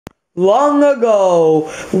Long ago,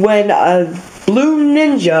 when a blue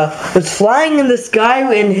ninja was flying in the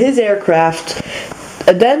sky in his aircraft,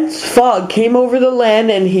 a dense fog came over the land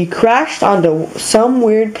and he crashed onto some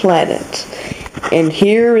weird planet. And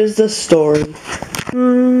here is the story.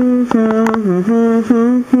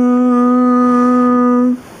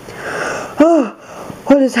 Oh,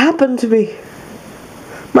 what has happened to me?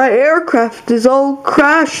 My aircraft is all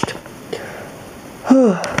crashed.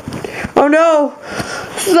 Oh no!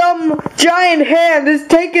 Some giant hand is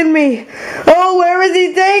taking me! Oh, where is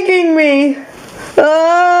he taking me?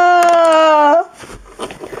 Ah!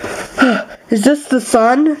 Is this the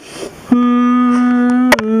sun?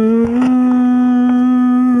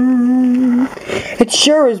 It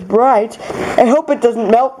sure is bright. I hope it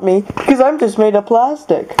doesn't melt me, because I'm just made of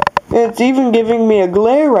plastic. It's even giving me a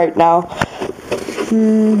glare right now.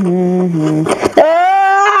 Ah!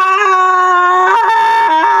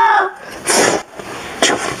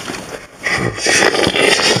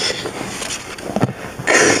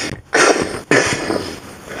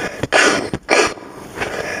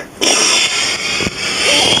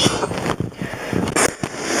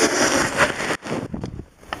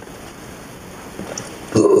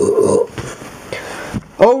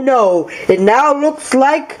 Oh no, it now looks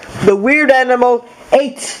like the weird animal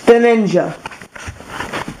ate the ninja.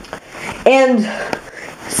 And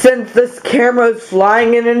since this camera is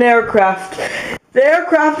flying in an aircraft, the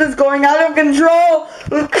aircraft is going out of control.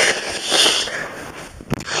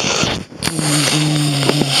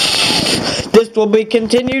 This will be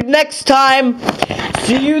continued next time.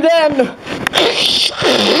 See you then.